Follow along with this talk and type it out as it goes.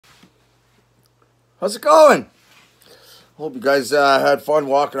How's it going? Hope you guys had fun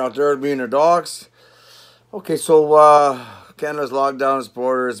walking out there with me and the dogs. Okay, so Canada's locked down its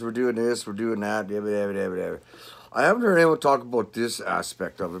borders. We're doing this, we're doing that. I haven't heard anyone talk about this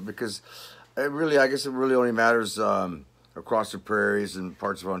aspect of it because I guess it really only matters across the prairies and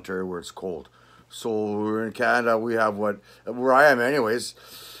parts of Ontario where it's cold. So we're in Canada. We have where I am anyways,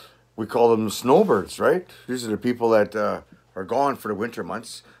 we call them snowbirds, right? These are the people that are gone for the winter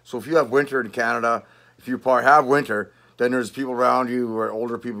months. So if you have winter in Canada, if you have winter, then there's people around you who are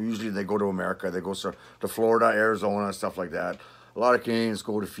older people. Usually they go to America. They go to Florida, Arizona, stuff like that. A lot of Canadians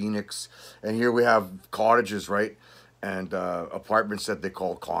go to Phoenix. And here we have cottages, right? And apartments that they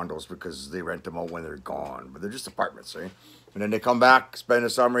call condos because they rent them out when they're gone. But they're just apartments, right? And then they come back, spend the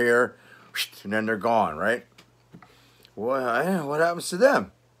summer here, and then they're gone, right? Well, what happens to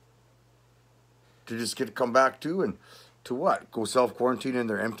them? Do they just get to come back too? And to what? Go self-quarantine in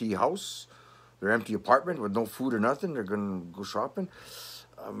their empty house? Their empty apartment with no food or nothing? They're going to go shopping?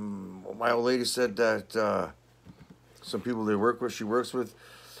 My old lady said that some people she works with,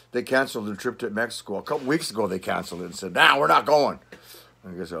 they canceled their trip to Mexico. A couple weeks ago, they canceled it and said, "Nah, we're not going."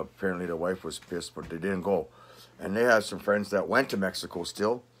 I guess apparently the wife was pissed, but they didn't go. And they had some friends that went to Mexico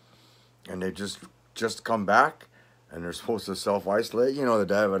still, and they just come back, and they're supposed to self-isolate, the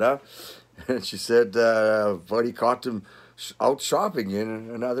da-da-da. And she said, buddy caught them out shopping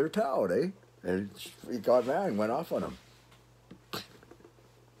in another town, eh? And he got mad and went off on him.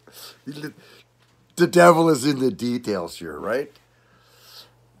 The devil is in the details here, right?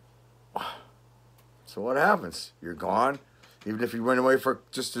 So what happens? You're gone. Even if you went away for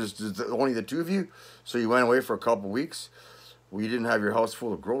only the two of you, so you went away for a couple weeks, well, you didn't have your house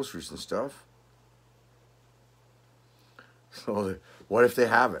full of groceries and stuff. So what if they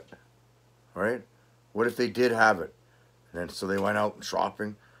have it? Right? What if they did have it? And then so they went out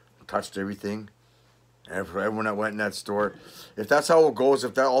shopping, touched everything. And for everyone that went in that store, if that's how it goes,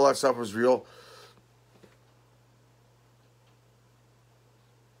 if all that stuff was real,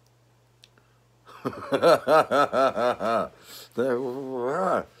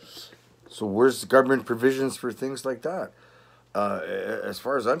 so where's the government provisions for things like that? As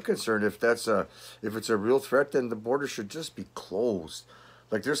far as I'm concerned, if it's a real threat, then the border should just be closed.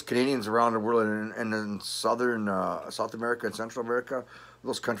 Like there's Canadians around the world and in South America and Central America,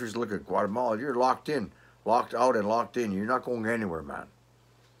 those countries. Look at Guatemala. You're locked out and locked in. You're not going anywhere, man.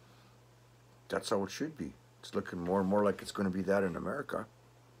 That's how it should be. It's looking more and more like it's going to be that in America.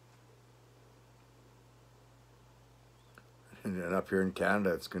 And then up here in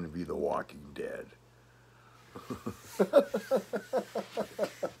Canada, it's going to be The Walking Dead.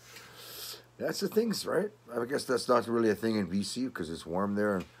 That's the things, right? I guess that's not really a thing in BC because it's warm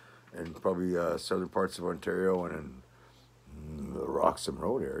there and probably southern parts of Ontario and in the Roxham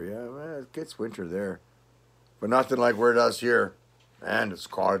Road area. Well, it gets winter there. But nothing like where it does here. And it's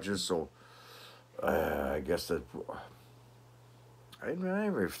cottages, so I guess that... I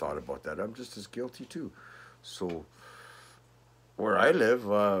never thought about that. I'm just as guilty too. So where I live,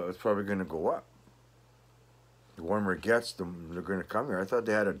 it's probably going to go up. The warmer it gets, they're going to come here. I thought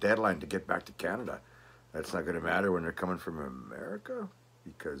they had a deadline to get back to Canada. That's not going to matter when they're coming from America?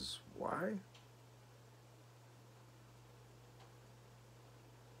 Because why?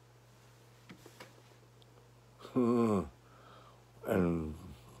 And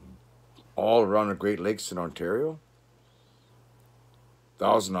all around the Great Lakes in Ontario,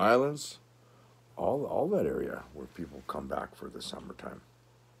 Thousand Islands, all that area where people come back for the summertime.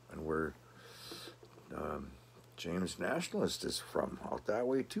 And where James Nationalist is from, out that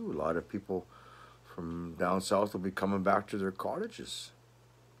way too. A lot of people from down south will be coming back to their cottages.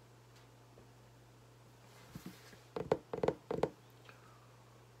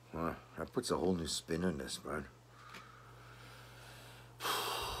 That puts a whole new spin in this, man.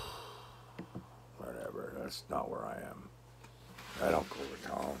 Whatever, that's not where I am. I don't go to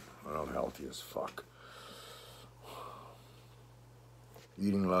town. I'm healthy as fuck.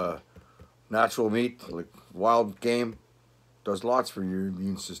 Eating natural meat, like wild game, does lots for your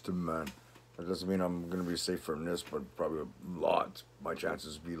immune system, man. That doesn't mean I'm going to be safe from this, but probably lots. My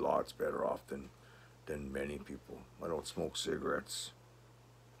chances would be lots better off than many people. I don't smoke cigarettes.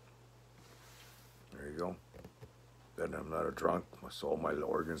 There you go. Then I'm not a drunk. So my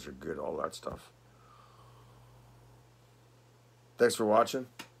organs are good, all that stuff. Thanks for watching.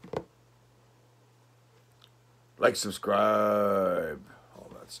 Like, subscribe, all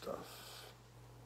that stuff.